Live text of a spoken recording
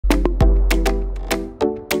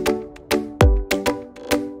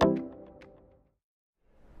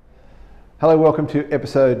Hello, welcome to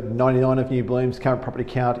episode 99 of New Blooms. Current property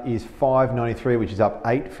count is 593, which is up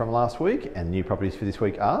 8 from last week, and new properties for this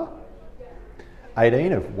week are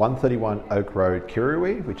 18 of 131 Oak Road,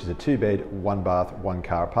 Kirrawee, which is a 2-bed, 1-bath,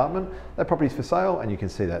 1-car apartment. That property is for sale, and you can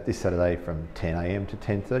see that this Saturday from 10 a.m. to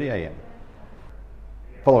 10:30 a.m.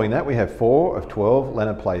 Following that, we have 4 of 12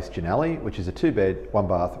 Leonard Place, Janelli, which is a 2-bed,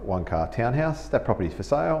 1-bath, 1-car townhouse. That property is for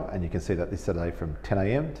sale, and you can see that this Saturday from 10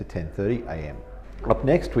 a.m. to 10:30 a.m. Up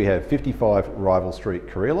next, we have 55 Rival Street,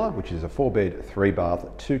 Carilla, which is a 4-bed,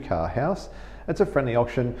 3-bath, 2-car house. It's a friendly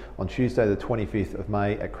auction on Tuesday the 25th of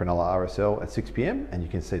May at Cronulla RSL at 6 p.m, and you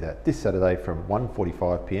can see that this Saturday from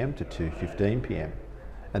 1:45 p.m. to 2:15 p.m.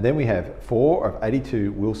 And then we have 4 of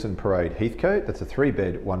 82 Wilson Parade, Heathcote. That's a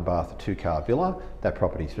 3-bed, 1-bath, 2-car villa. That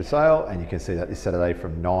property is for sale, and you can see that this Saturday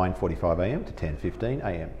from 9:45 a.m. to 10:15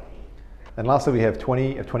 a.m. And lastly, we have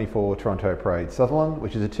 20 of 24 Toronto Parade, Sutherland,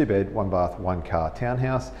 which is a 2-bed, 1-bath, 1-car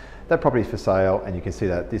townhouse. That property is for sale, and you can see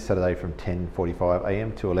that this Saturday from 10:45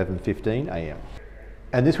 a.m. to 11:15 a.m.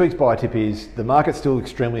 And this week's buy tip is the market's still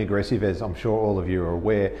extremely aggressive, as I'm sure all of you are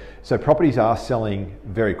aware. So properties are selling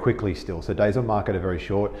very quickly still. So days on market are very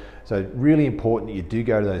short. So really important that you do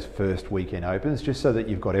go to those first weekend opens, just so that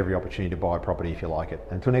you've got every opportunity to buy a property if you like it.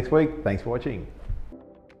 Until next week, thanks for watching.